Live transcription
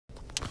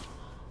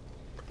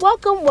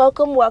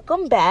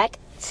Welcome back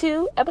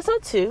to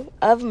episode 2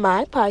 of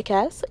my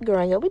podcast,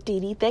 Growing Up with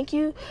Didi. Thank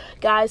you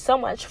guys so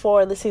much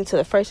for listening to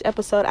the first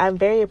episode. I'm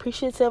very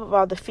appreciative of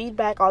all the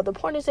feedback, all the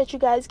pointers that you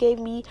guys gave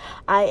me.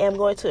 I am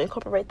going to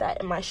incorporate that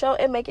in my show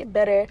and make it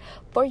better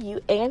for you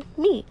and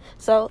me.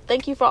 So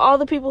thank you for all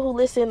the people who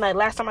listened. Like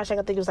last time I checked,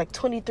 I think it was like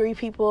 23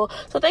 people.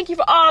 So thank you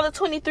for all the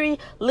 23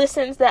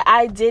 listens that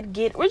I did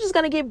get. We're just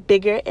going to get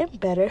bigger and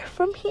better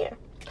from here.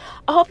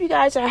 I hope you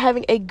guys are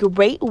having a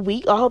great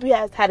week. I hope you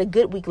guys had a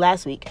good week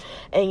last week.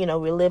 And,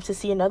 we lived to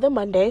see another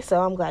Monday. So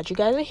I'm glad you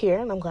guys are here.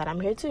 And I'm glad I'm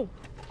here too.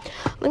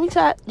 Let me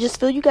just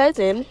fill you guys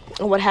in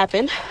on what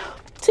happened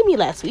to me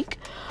last week.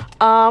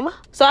 So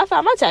I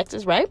filed my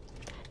taxes, right?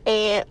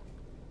 And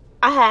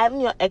I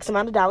had, X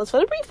amount of dollars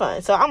for the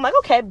refund. So I'm like,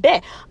 okay,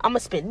 bet. I'm going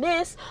to spend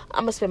this.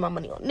 I'm going to spend my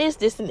money on this,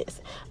 and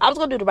this. I was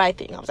going to do the right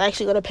thing. I was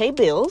actually going to pay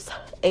bills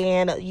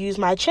and use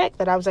my check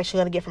that I was actually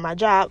going to get from my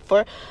job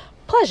for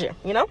pleasure,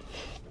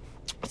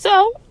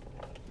 So,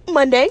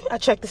 Monday, I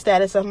checked the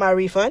status of my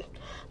refund.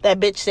 That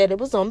bitch said it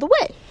was on the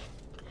way.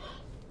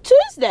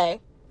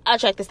 Tuesday, I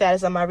checked the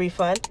status of my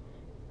refund.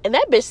 And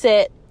that bitch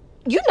said,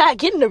 you're not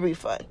getting the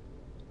refund.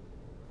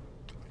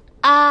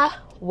 I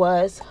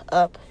was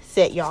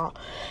upset, y'all.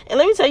 And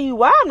let me tell you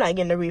why I'm not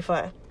getting the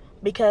refund.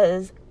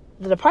 Because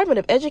the Department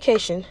of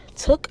Education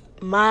took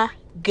my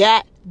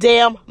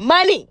goddamn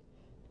money.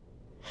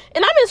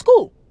 And I'm in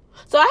school.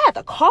 So I had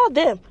to call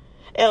them.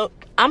 And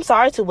I'm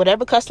sorry to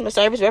whatever customer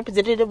service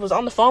representative was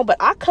on the phone, but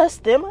I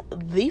cussed them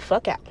the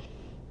fuck out.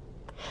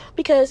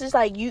 Because it's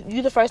like, you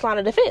the first line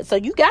of defense. So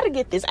you got to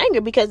get this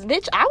anger because,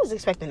 bitch, I was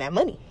expecting that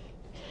money.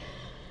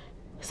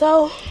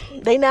 So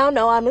they now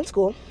know I'm in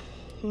school.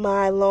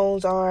 My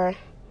loans are,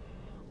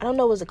 I don't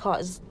know what's it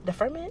called. Is it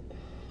deferment?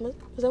 Is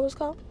that what it's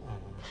called?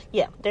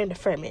 Yeah, they're in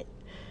deferment.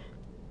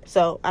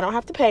 So I don't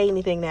have to pay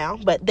anything now,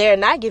 but they're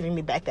not giving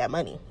me back that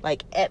money.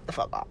 Like, at the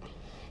fuck off.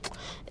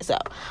 So,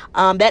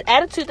 that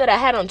attitude that I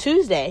had on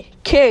Tuesday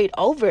carried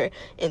over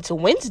into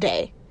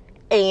Wednesday.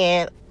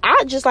 And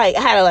I just,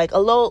 had a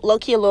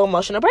low-key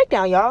emotional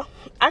breakdown, y'all.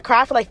 I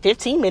cried for,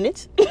 15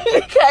 minutes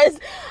because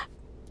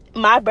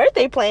my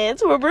birthday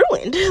plans were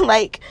ruined.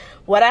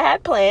 What I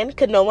had planned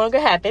could no longer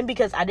happen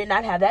because I did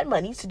not have that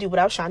money to do what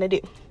I was trying to do.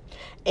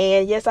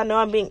 And, yes, I know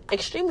I'm being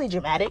extremely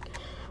dramatic.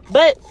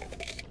 But,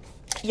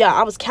 yeah,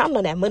 I was counting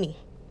on that money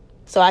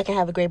so I can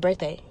have a great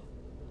birthday.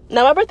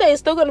 Now, my birthday is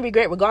still going to be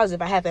great regardless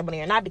if I have that money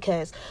or not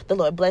because the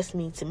Lord blessed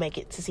me to make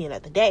it to see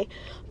another day.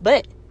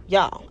 But,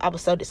 y'all, I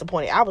was so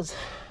disappointed. I was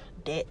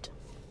dead.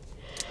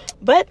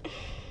 But,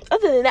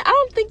 other than that, I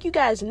don't think you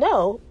guys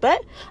know,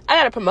 but I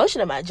got a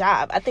promotion at my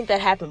job. I think that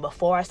happened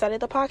before I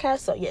started the podcast,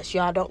 so yes,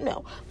 y'all don't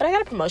know. But I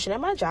got a promotion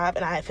at my job,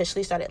 and I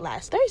officially started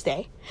last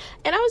Thursday.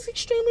 And I was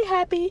extremely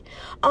happy.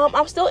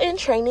 I'm still in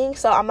training,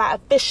 so I'm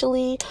not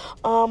officially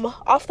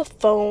off the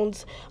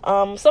phones.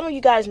 Some of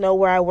you guys know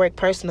where I work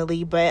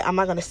personally, but I'm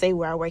not going to say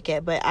where I work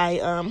at. But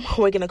I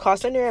work in a call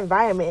center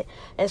environment,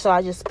 and so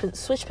I just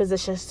switched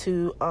positions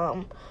to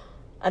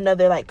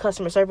another,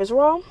 customer service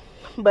role.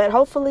 But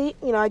hopefully,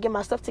 I get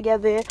my stuff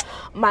together.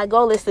 My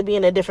goal is to be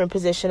in a different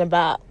position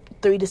about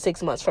 3 to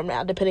 6 months from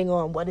now, depending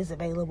on what is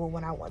available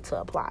when I want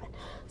to apply.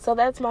 So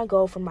that's my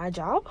goal for my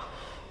job.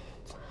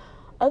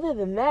 Other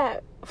than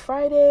that,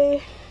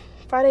 Friday,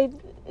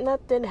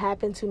 nothing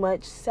happened too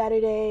much.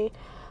 Saturday,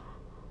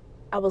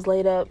 I was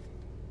laid up.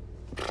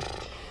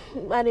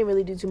 I didn't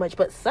really do too much.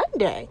 But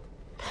Sunday,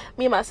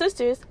 me and my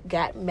sisters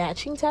got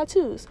matching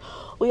tattoos.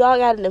 We all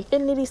got an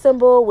infinity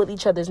symbol with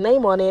each other's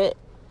name on it.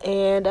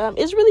 And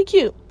it's really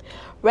cute.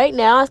 Right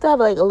now, I still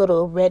have a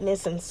little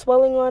redness and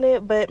swelling on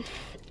it, but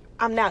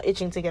I'm now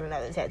itching to get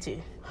another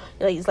tattoo.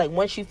 It's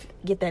once you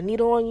get that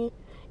needle on you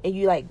and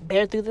you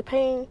bear through the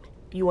pain,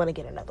 you want to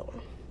get another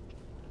one.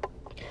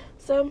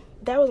 So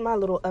that was my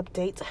little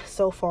update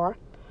so far.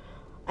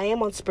 I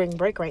am on spring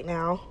break right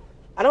now.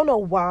 I don't know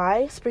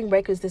why spring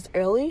break is this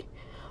early,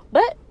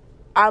 but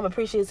I'm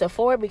appreciative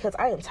for it because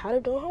I am tired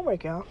of doing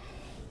homework, y'all.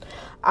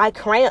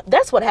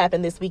 That's what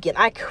happened this weekend.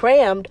 I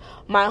crammed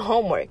my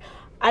homework.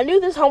 I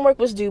knew this homework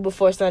was due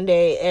before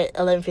Sunday at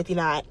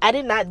 11:59. I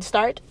did not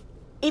start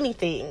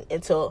anything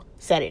until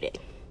Saturday.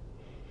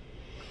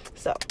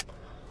 So,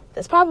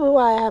 that's probably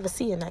why I have a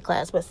C in that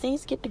class. But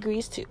C's get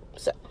degrees too.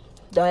 So,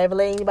 don't ever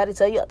let anybody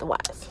tell you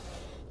otherwise.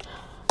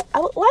 I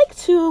would like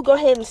to go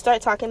ahead and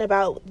start talking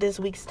about this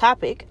week's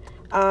topic.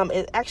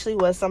 It actually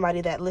was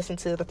somebody that listened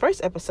to the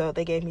first episode.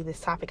 They gave me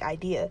this topic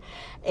idea.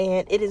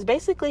 And it is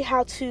basically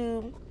how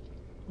to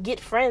get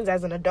friends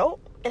as an adult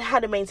and how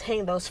to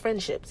maintain those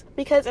friendships.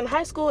 Because in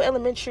high school,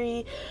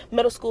 elementary,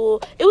 middle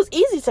school, it was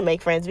easy to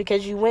make friends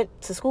because you went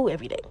to school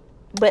every day.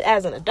 But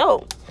as an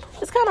adult,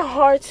 it's kind of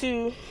hard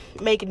to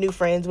make new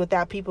friends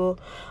without people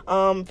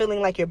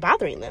feeling like you're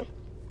bothering them.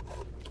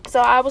 So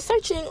I was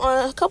searching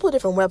on a couple of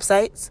different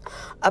websites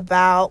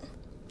about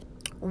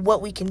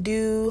what we can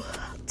do,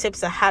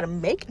 tips on how to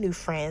make new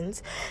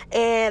friends,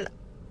 and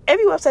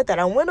every website that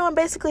I went on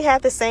basically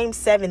had the same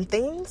 7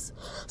 things.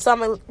 So I'm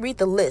going to read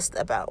the list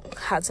about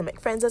how to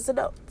make friends as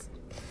adults.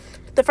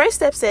 The first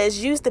step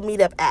says use the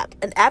Meetup app,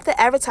 an app that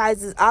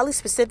advertises oddly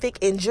specific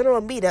and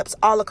general meetups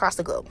all across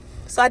the globe.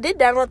 So I did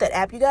download that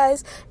app, you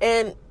guys,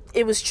 and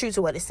it was true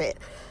to what it said.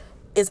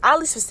 It's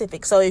oddly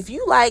specific. So if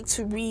you like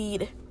to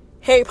read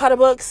Harry Potter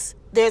books,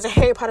 there's a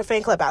Harry Potter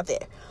fan club out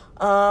there.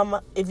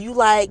 If you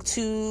like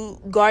to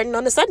garden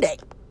on a Sunday,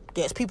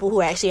 there's people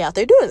who are actually out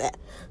there doing that.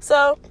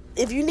 So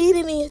if you need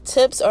any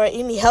tips or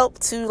any help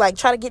to like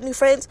try to get new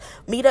friends,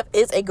 Meetup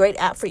is a great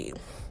app for you.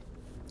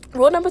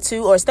 Rule number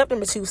 2, or step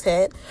number 2,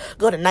 said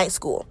go to night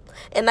school.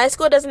 And night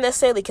school doesn't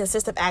necessarily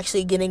consist of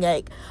actually getting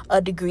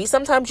a degree.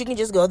 Sometimes you can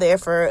just go there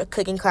for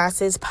cooking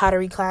classes,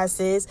 pottery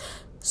classes,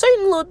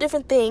 certain little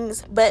different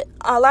things. But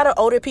a lot of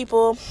older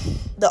people,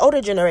 the older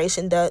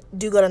generation,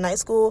 do go to night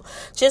school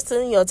just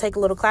to, take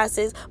little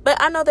classes. But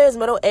I know there's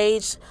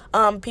middle-aged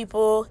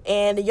people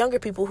and the younger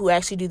people who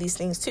actually do these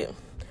things too.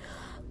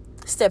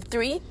 Step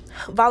 3,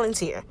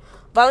 volunteer.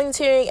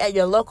 Volunteering at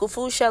your local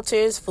food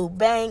shelters, food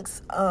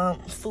banks,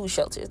 food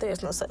shelters,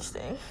 there's no such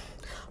thing.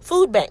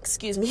 Food banks,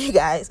 excuse me, you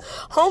guys.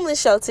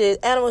 Homeless shelters,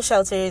 animal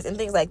shelters, and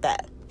things like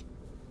that.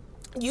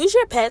 Use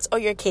your pets or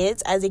your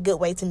kids as a good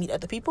way to meet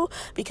other people,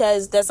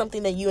 because that's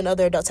something that you and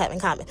other adults have in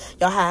common.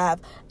 Y'all have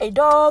a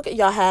dog,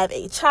 y'all have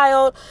a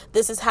child.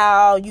 This is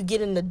how you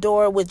get in the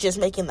door with just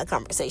making the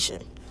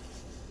conversation.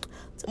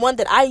 One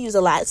that I use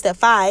a lot, step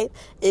 5,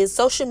 is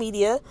social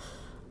media.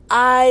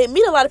 I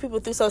meet a lot of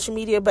people through social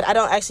media, but I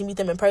don't actually meet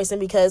them in person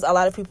because a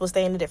lot of people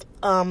stay in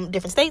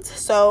different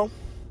states. So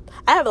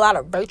I have a lot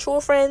of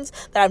virtual friends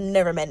that I've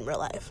never met in real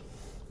life.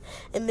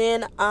 And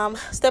then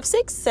step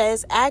 6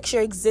 says ask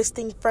your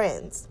existing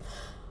friends.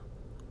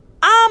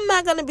 I'm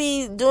not going to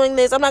be doing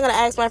this. I'm not going to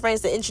ask my friends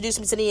to introduce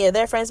me to any of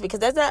their friends because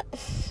that's not,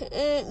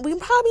 we're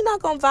probably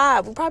not going to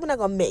vibe. We're probably not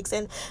going to mix.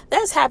 And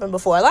that's happened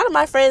before. A lot of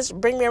my friends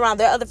bring me around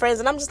their other friends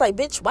and I'm just like,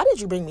 bitch, why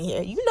did you bring me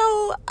here?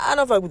 I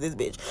don't fuck with this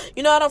bitch.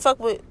 I don't fuck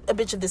with a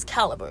bitch of this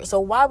caliber. So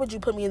why would you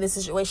put me in this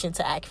situation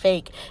to act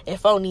fake and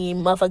phony?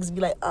 Motherfuckers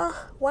be like,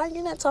 why are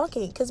you not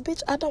talking? Because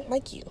bitch, I don't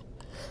like you.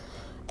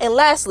 And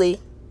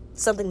lastly,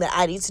 something that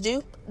I need to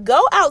do,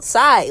 go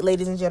outside,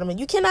 ladies and gentlemen.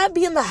 You cannot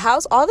be in the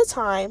house all the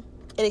time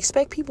and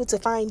expect people to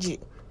find you.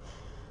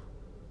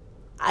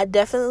 I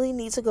definitely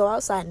need to go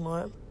outside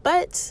more,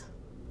 but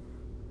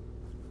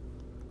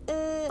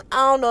I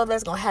don't know if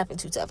that's going to happen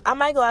too tough. I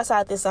might go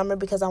outside this summer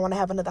because I want to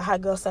have another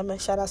hot girl summer.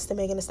 Shout outs to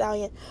Megan Thee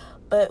Stallion,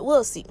 but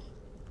we'll see.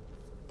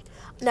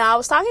 Now, I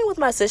was talking with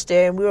my sister,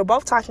 and we were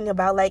both talking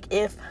about,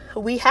 if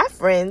we have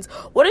friends,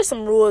 what are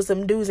some rules,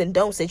 some do's and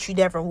don'ts that you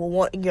never will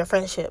want in your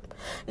friendship?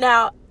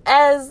 Now,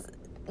 as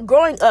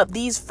growing up,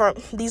 these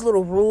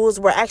little rules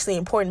were actually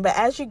important, but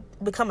as you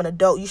become an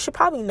adult, you should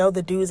probably know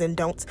the do's and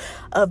don'ts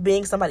of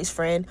being somebody's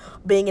friend,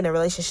 being in a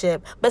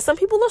relationship. But some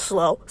people are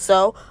slow,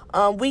 so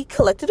we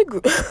collected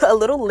a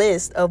little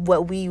list of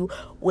what we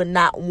would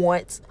not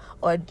want,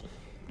 or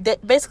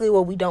basically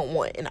what we don't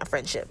want in our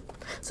friendship.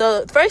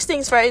 So first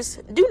things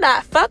first, do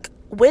not fuck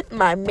with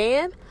my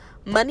man,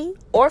 money,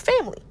 or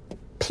family.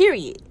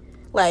 Period.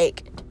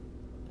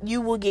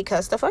 You will get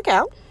cussed the fuck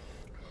out.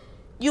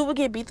 You will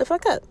get beat the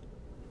fuck up.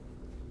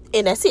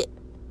 And that's it.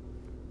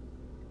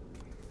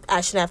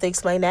 I shouldn't have to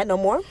explain that no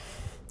more.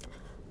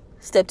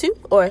 Step 2,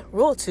 or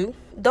rule 2,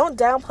 don't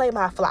downplay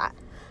my fly.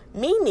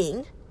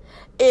 Meaning,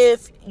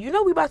 if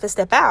we about to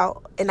step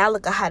out and I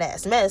look a hot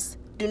ass mess,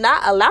 do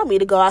not allow me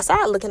to go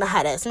outside looking a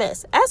hot ass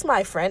mess. As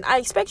my friend, I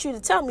expect you to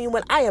tell me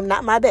when I am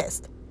not my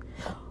best.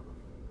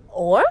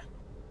 Or,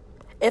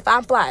 if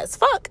I'm fly as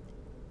fuck,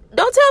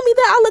 don't tell me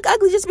that I look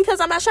ugly just because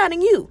I'm not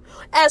shining you.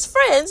 As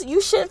friends, you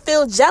shouldn't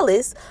feel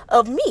jealous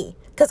of me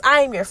because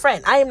I am your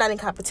friend. I am not in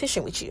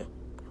competition with you.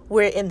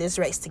 We're in this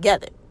race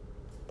together.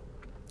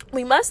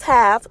 We must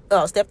have,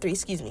 step 3,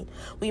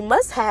 we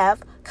must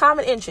have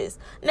common interests.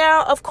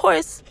 Now, of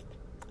course,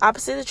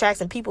 opposites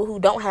attract, and people who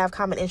don't have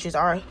common interests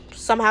are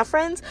somehow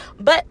friends.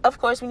 But, of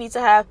course, we need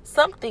to have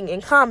something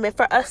in common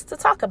for us to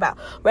talk about.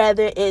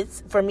 Whether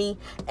it's, for me,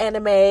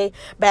 anime,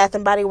 Bath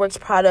and Body Works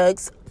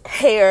products,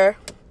 hair,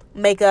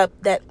 makeup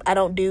that I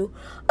don't do.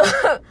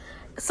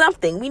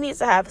 Something. We need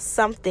to have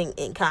something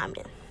in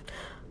common.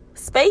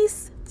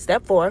 Space,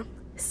 step 4,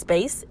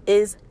 space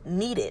is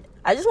needed.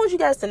 I just want you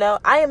guys to know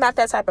I am not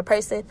that type of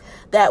person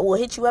that will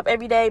hit you up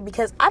every day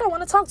because I don't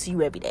want to talk to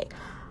you every day.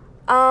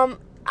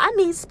 I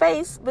need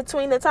space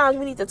between the times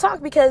we need to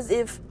talk, because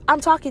if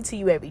I'm talking to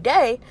you every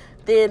day,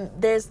 then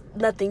there's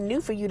nothing new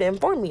for you to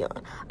inform me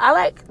on. I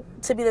like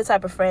to be the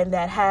type of friend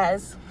that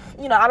has,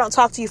 I don't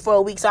talk to you for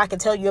a week so I can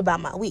tell you about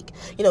my week.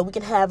 We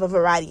can have a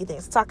variety of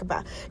things to talk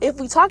about. If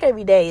we talk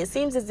every day, it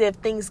seems as if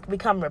things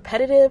become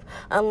repetitive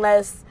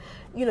unless,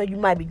 you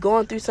might be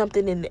going through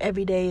something and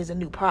every day is a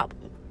new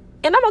problem.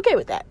 And I'm okay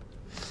with that.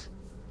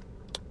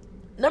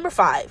 Number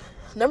 5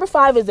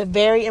 is a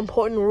very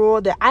important rule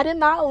that I did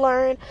not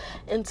learn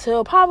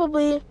until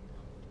probably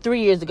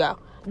 3 years ago.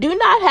 Do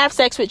not have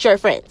sex with your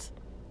friends.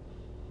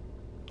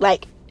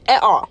 At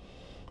all.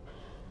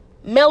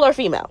 Male or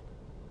female.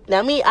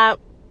 Now, I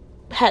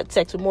had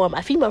sex with more of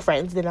my female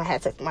friends than I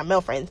had sex with my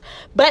male friends.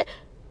 But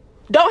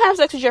don't have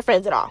sex with your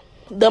friends at all.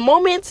 The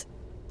moment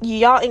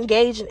y'all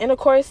engage in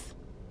intercourse,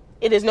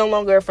 it is no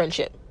longer a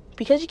friendship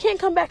because you can't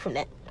come back from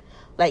that.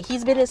 Like,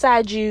 he's been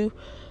inside you,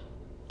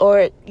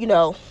 or, you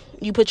know,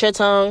 you put your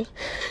tongue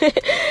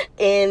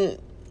in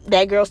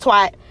that girl's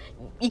twat.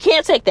 You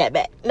can't take that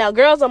back. Now,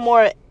 girls are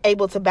more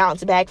able to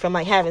bounce back from,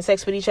 like, having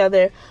sex with each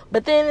other,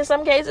 but then in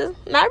some cases,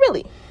 not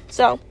really.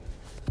 So,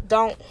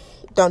 don't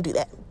do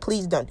that.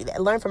 Please don't do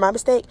that. Learn from my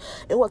mistake,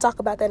 and we'll talk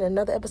about that in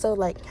another episode,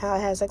 like how I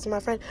had sex with my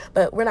friend,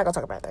 but we're not going to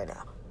talk about that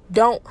now.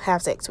 Don't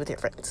have sex with your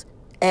friends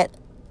at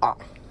all.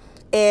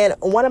 And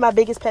one of my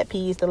biggest pet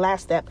peeves, the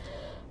last step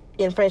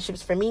in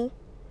friendships for me,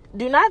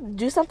 do not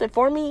do something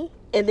for me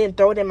and then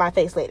throw it in my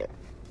face later.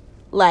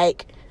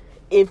 Like,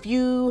 if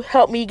you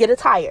help me get a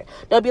tire,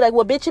 they'll be like,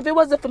 well, bitch, if it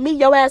wasn't for me,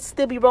 your ass would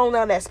still be rolling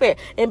down that spare.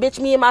 And bitch,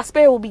 me and my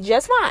spare will be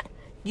just fine.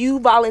 You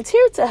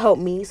volunteered to help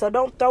me, so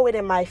don't throw it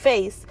in my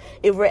face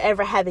if we're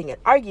ever having an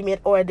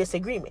argument or a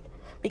disagreement.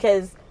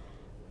 Because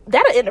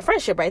that'll end a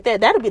friendship right there.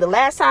 That'll be the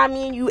last time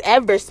me and you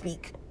ever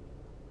speak.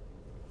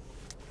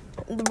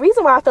 The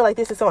reason why I feel like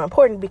this is so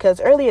important,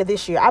 because earlier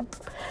this year, I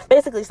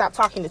basically stopped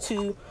talking to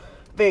two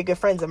very good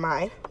friends of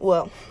mine.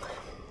 Well,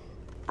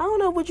 I don't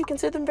know, would you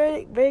consider them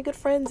very, very good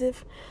friends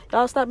if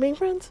y'all stopped being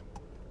friends?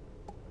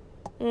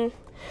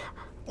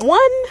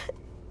 One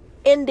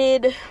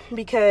ended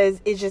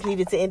because it just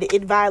needed to end.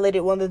 It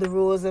violated one of the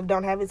rules of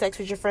don't having sex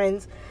with your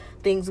friends.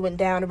 Things went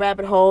down a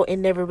rabbit hole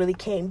and never really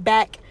came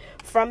back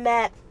from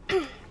that.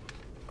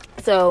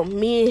 So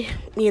me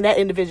and that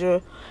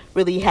individual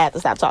really had to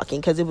stop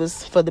talking because it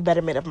was for the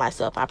betterment of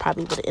myself. I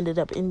probably would have ended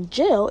up in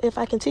jail if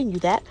I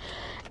continued that.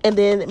 And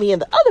then me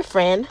and the other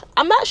friend,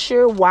 I'm not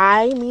sure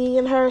why me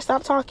and her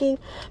stopped talking,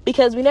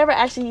 because we never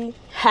actually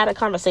had a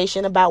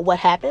conversation about what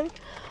happened.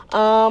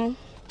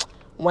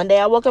 One day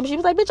I woke up and she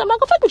was like, bitch, I'm not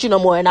gonna fuck with you no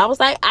more. And I was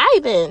like,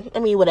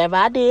 whatever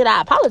I did,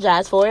 I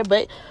apologize for it,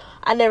 but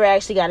I never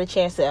actually got a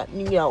chance to,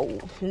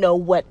 know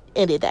what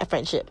ended that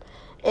friendship.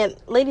 And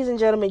ladies and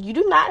gentlemen, you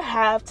do not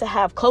have to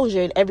have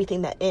closure in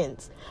everything that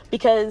ends,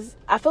 because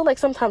I feel like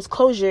sometimes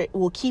closure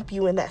will keep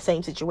you in that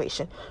same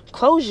situation.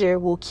 Closure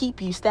will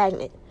keep you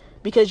stagnant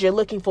because you're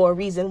looking for a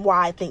reason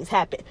why things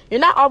happen. You're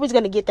not always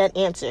going to get that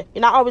answer.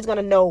 You're not always going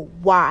to know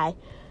why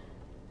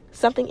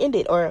something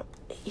ended, or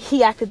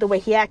he acted the way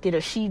he acted, or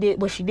she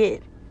did what she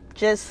did.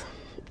 Just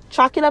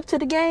chalk it up to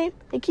the game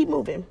and keep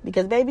moving,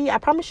 because baby, I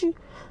promise you,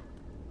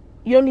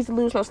 you don't need to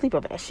lose no sleep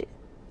over that shit.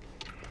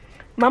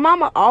 My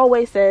mama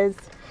always says,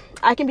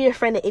 I can be a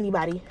friend to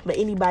anybody, but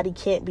anybody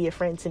can't be a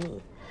friend to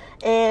me.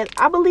 And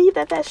I believe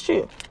that that's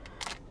true.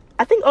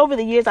 I think over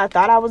the years I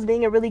thought I was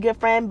being a really good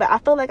friend, but I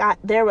feel like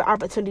there were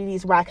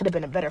opportunities where I could have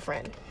been a better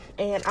friend.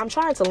 And I'm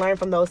trying to learn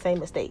from those same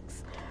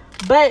mistakes.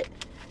 But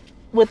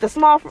with the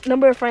small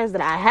number of friends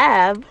that I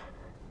have,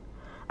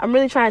 I'm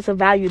really trying to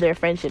value their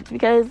friendships,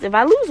 because if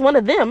I lose one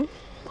of them,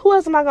 who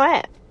else am I going to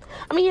have?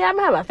 I mean, yeah, I'm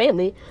going to have my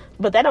family,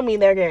 but that don't mean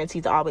they're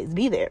guaranteed to always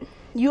be there.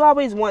 You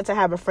always want to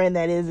have a friend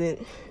that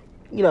isn't,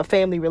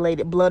 family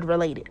related, blood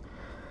related,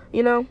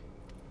 You don't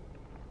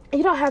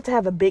have to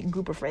have a big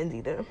group of friends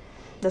either.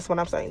 That's what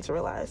I'm starting to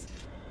realize.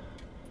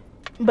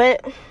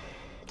 But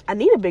I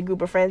need a big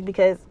group of friends,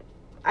 because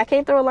I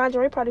can't throw a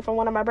lingerie party for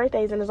one of my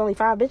birthdays and there's only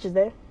 5 bitches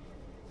there.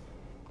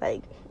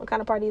 Like, what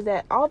kind of party is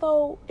that?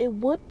 Although it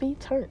would be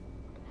turned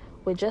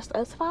with just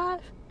us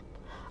 5,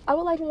 I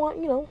would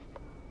want,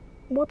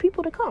 more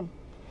people to come.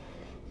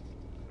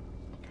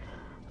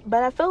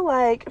 But I feel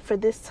like for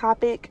this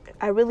topic,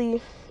 it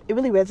really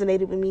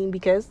resonated with me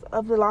because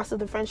of the loss of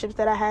the friendships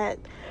that I had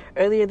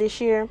earlier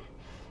this year.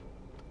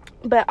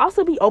 But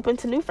also be open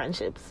to new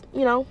friendships.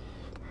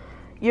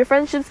 Your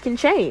friendships can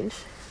change.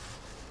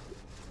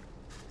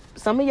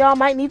 Some of y'all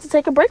might need to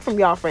take a break from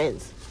y'all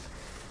friends,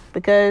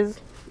 because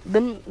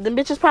them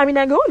bitches probably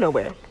not going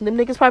nowhere. Them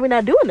niggas probably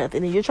not doing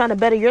nothing, and you're trying to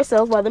better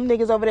yourself while them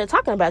niggas over there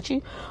talking about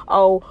you.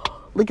 Oh,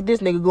 look at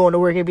this nigga going to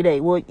work every day.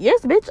 Well,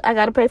 yes, bitch, I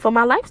gotta pay for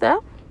my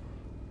lifestyle.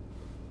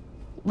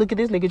 Look at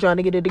this nigga trying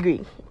to get a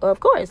degree. Of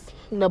course,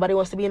 nobody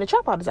wants to be in a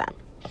trap all the time.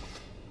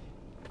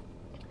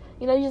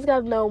 You just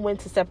gotta know when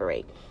to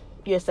separate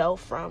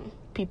yourself from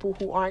people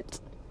who aren't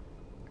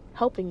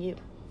helping you.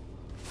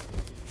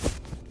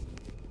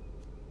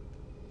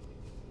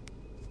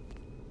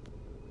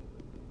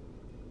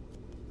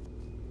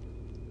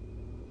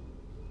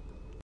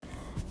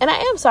 And I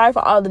am sorry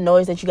for all the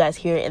noise that you guys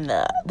hear in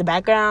the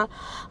background.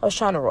 I was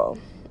trying to roll.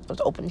 I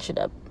was opening shit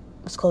up.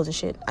 I was closing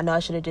shit. I know I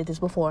should have did this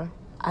before.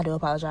 I do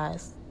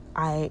apologize.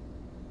 I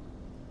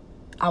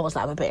was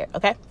not prepared,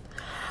 okay?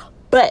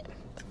 But,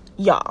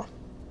 y'all.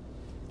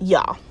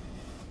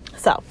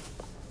 So,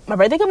 my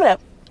birthday coming up,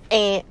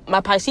 and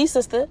my Pisces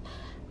sister,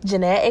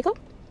 Janae Aiko,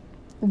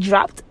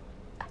 dropped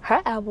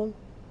her album,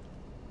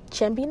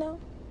 Chambino.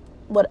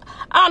 But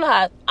I don't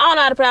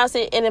know how to pronounce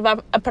it, and if I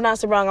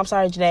pronounce it wrong, I'm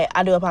sorry, Janae.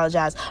 I do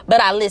apologize.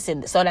 But I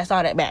listened, so that's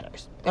all that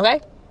matters,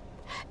 okay?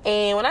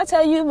 And when I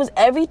tell you, it was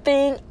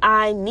everything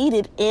I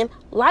needed in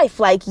life.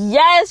 Like,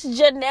 yes,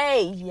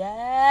 Janae,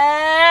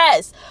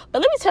 yes. But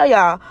let me tell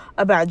y'all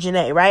about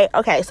Janae, right?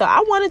 Okay, so I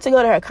wanted to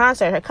go to her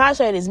concert. Her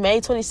concert is May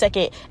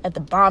 22nd at the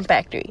Bomb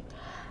Factory.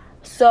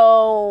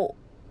 So,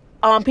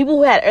 people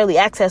who had early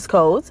access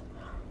codes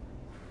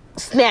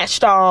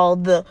snatched all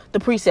the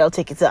pre-sale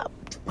tickets up.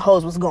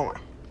 Hoes was gone.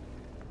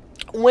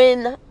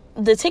 When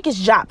the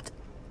tickets dropped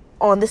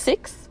on the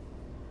 6th,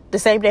 the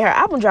same day her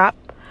album dropped,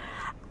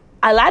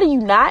 I lie to you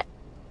not,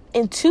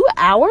 in 2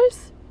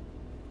 hours,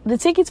 the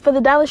tickets for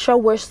the Dallas show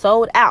were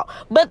sold out.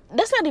 But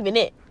that's not even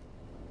it.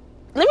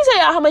 Let me tell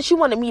y'all how much she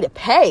wanted me to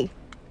pay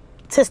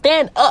to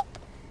stand up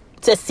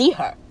to see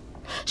her.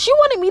 She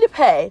wanted me to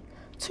pay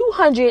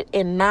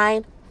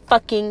 $209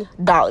 fucking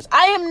dollars.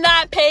 I am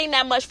not paying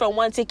that much for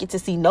one ticket to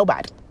see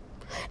nobody.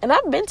 And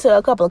I've been to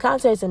a couple of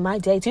concerts in my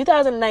day.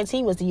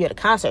 2019 was the year of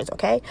the concerts,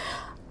 okay?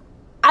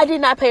 I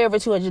did not pay over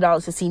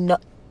 $200 to see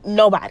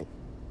nobody.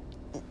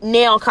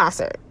 Nail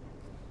concert.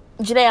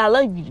 Janae, I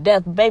love you to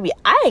death, but baby,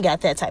 I ain't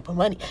got that type of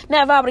money.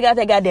 Now, if I would have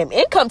got that goddamn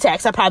income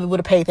tax, I probably would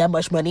have paid that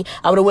much money.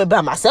 I would have went by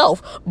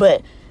myself,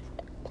 but,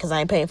 because I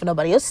ain't paying for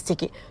nobody else's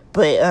ticket.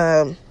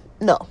 But,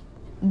 no.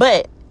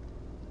 But,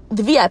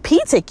 the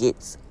VIP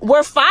tickets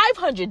were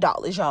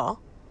 $500, y'all.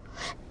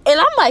 And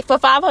I'm like, for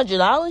 $500,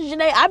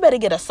 Janae, I better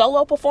get a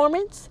solo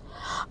performance.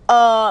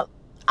 I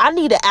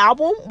need an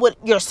album with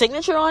your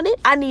signature on it.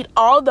 I need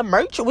all the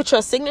merch with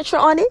your signature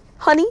on it,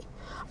 honey.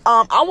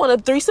 I want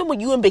a threesome with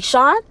you and Big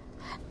Sean.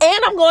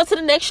 And I'm going to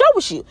the next show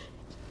with you.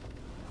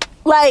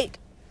 Like,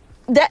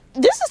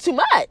 this is too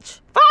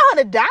much.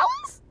 $500?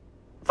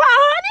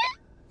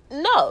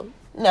 $500?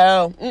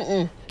 No,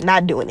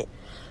 not doing it.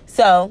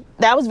 So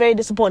that was very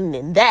disappointing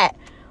in that.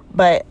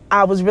 But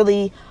I was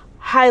really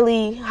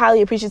highly,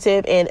 highly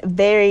appreciative and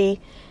very,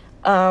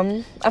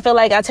 I feel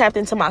like I tapped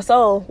into my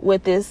soul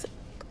with this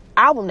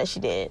album that she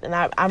did, and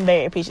I'm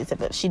very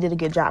appreciative of. She did a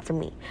good job for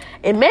me.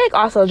 And Meg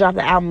also dropped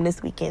the album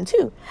this weekend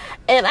too,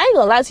 and I ain't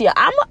gonna lie to you,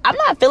 I'm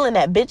not feeling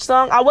that bitch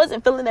song. I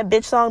wasn't feeling that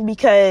bitch song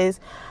because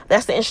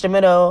that's the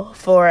instrumental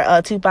for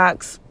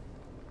Tupac's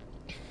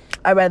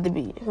I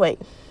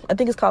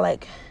think it's called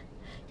like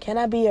Can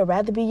I Be or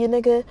Rather Be Your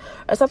Nigga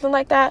or something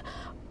like that.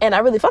 And I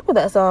really fuck with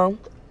that song.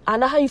 I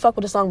know how you fuck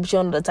with the song, but you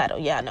don't know the title.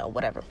 Yeah, I know,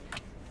 whatever.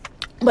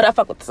 But I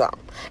fuck with the song,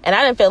 and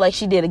I didn't feel like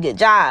she did a good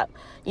job,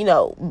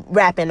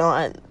 rapping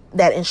on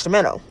that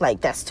instrumental.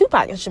 Like, that's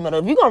Tupac instrumental.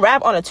 If you're gonna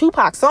rap on a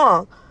Tupac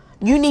song,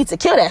 you need to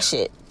kill that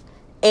shit.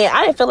 And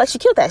I didn't feel like she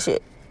killed that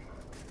shit.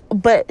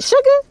 But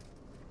Sugar,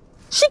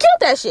 she killed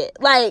that shit.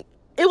 Like,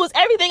 it was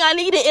everything I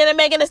needed in a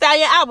Megan Thee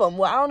Stallion album.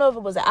 Well, I don't know if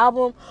it was an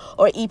album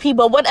or EP,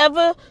 but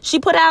whatever she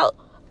put out,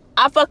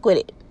 I fuck with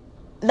it.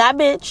 Not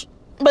bitch,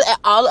 but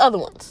all the other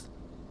ones.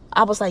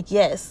 I was like,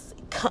 yes,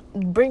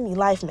 bring me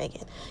life,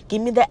 Megan.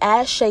 Give me the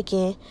ass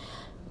shaking.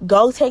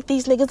 Go take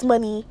these niggas'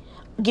 money.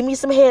 Give me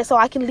some head so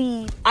I can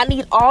leave. I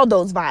need all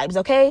those vibes,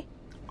 okay?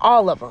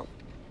 All of them.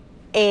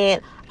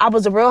 And I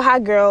was a real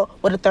hot girl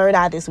with a third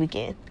eye this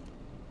weekend.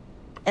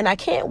 And I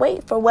can't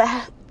wait for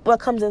what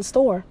comes in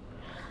store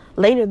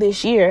later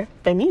this year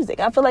for music.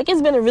 I feel like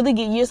it's been a really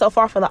good year so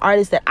far for the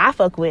artists that I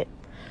fuck with.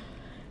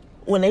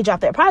 When they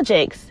drop their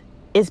projects,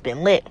 it's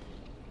been lit.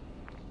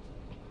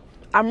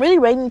 I'm really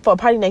waiting for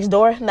Party Next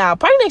Door. Now,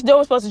 Party Next Door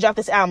was supposed to drop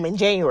this album in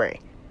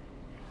January.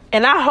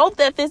 And I hope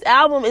that this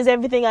album is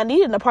everything I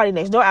needed in the Party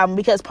Next Door album,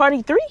 because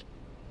Party 3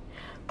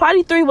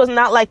 was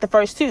not like the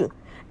first two.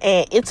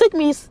 And it took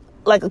me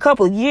like a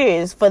couple of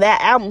years for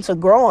that album to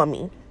grow on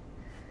me.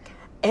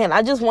 And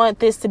I just want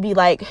this to be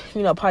like,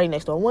 Party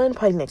Next Door 1,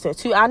 Party Next Door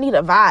 2. I need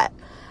a vibe.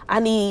 I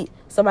need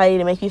somebody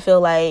to make me feel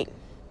like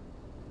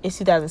it's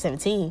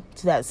 2017,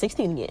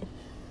 2016 again.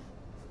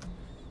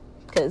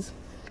 Because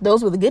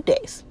those were the good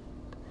days.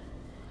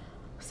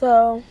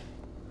 So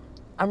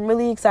I'm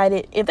really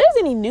excited. If there's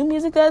any new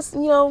music that's,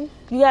 you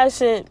guys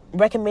should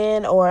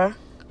recommend or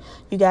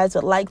you guys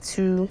would like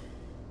to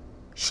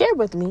share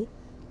with me,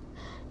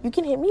 you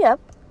can hit me up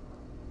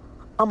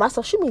on my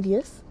social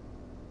medias.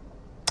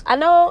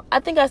 I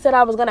think I said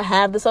I was going to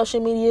have the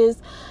social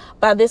medias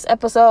by this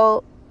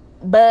episode,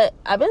 but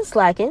I've been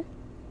slacking.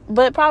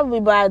 But probably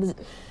by the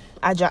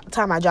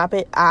time I drop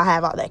it, I'll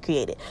have all that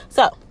created.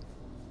 So,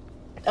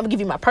 I'm going to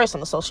give you my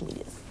personal social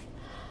medias.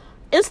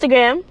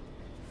 Instagram.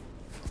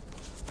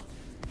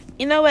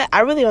 You know what?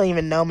 I really don't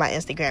even know my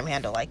Instagram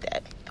handle like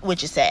that,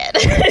 which is sad.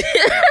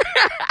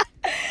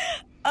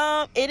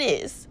 It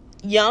is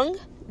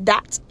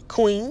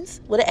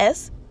young.queens with an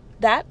S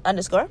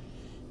 _.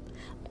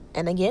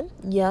 And again,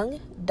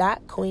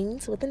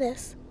 young.queens with an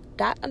S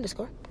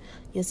 _.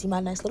 You'll see my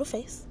nice little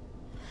face.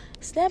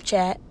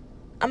 Snapchat.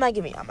 I'm not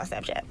giving y'all my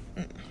Snapchat.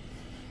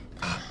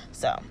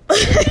 So,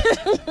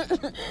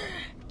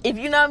 if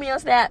you know me on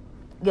Snap,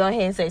 go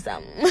ahead and say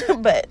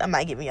something. But I'm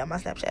not giving y'all my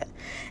Snapchat.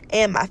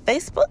 And my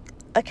Facebook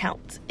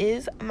account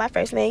is my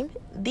first name,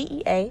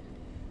 DeaTric,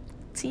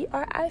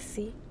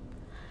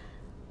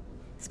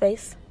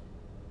 space,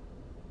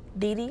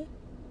 Didi.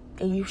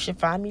 And you should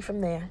find me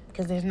from there,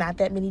 because there's not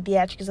that many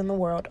Deatrics in the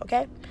world,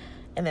 okay?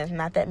 And there's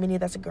not that many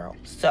that's a girl.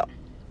 So,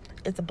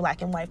 it's a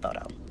black and white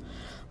photo.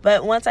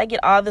 But once I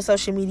get all the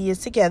social medias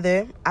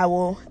together, I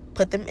will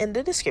put them in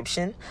the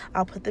description.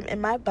 I'll put them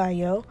in my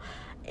bio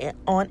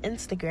on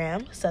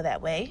Instagram, so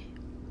that way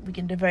we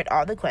can divert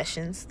all the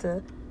questions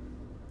to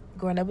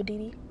Growing Up with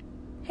Didi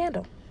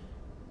handle.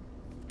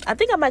 I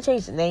think I might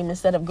change the name.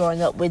 Instead of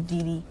Growing Up with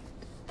Didi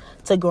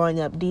to Growing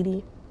Up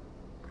Didi.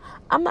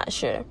 I'm not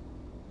sure.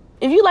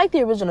 If you like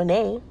the original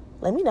name,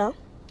 let me know.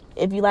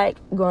 If you like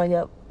Growing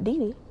Up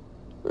Didi,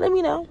 let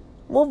me know.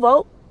 We'll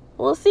vote.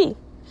 We'll see.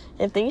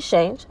 If things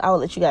change, I will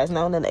let you guys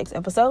know in the next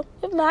episode.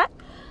 If not,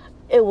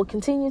 it will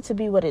continue to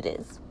be what it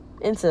is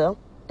until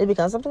it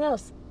becomes something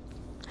else.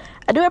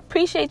 I do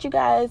appreciate you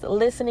guys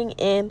listening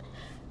in,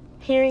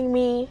 hearing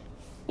me,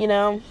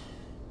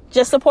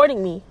 just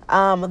supporting me.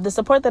 The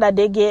support that I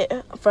did get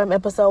from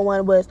episode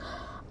 1 was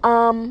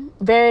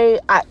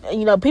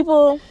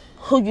people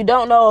who you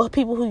don't know,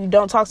 people who you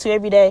don't talk to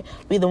every day,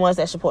 be the ones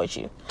that support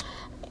you.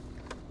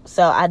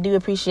 So I do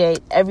appreciate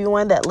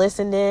everyone that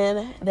listened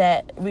in,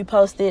 that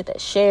reposted, that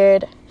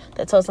shared,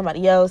 that told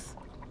somebody else.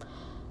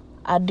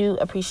 I do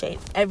appreciate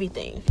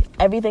everything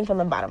from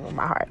the bottom of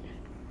my heart.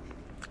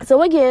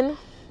 So again,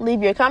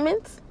 leave your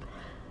comments,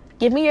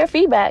 give me your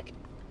feedback,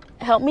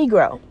 help me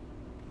grow,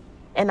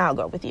 and I'll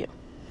grow with you.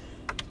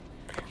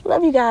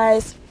 Love you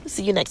guys.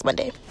 See you next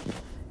Monday.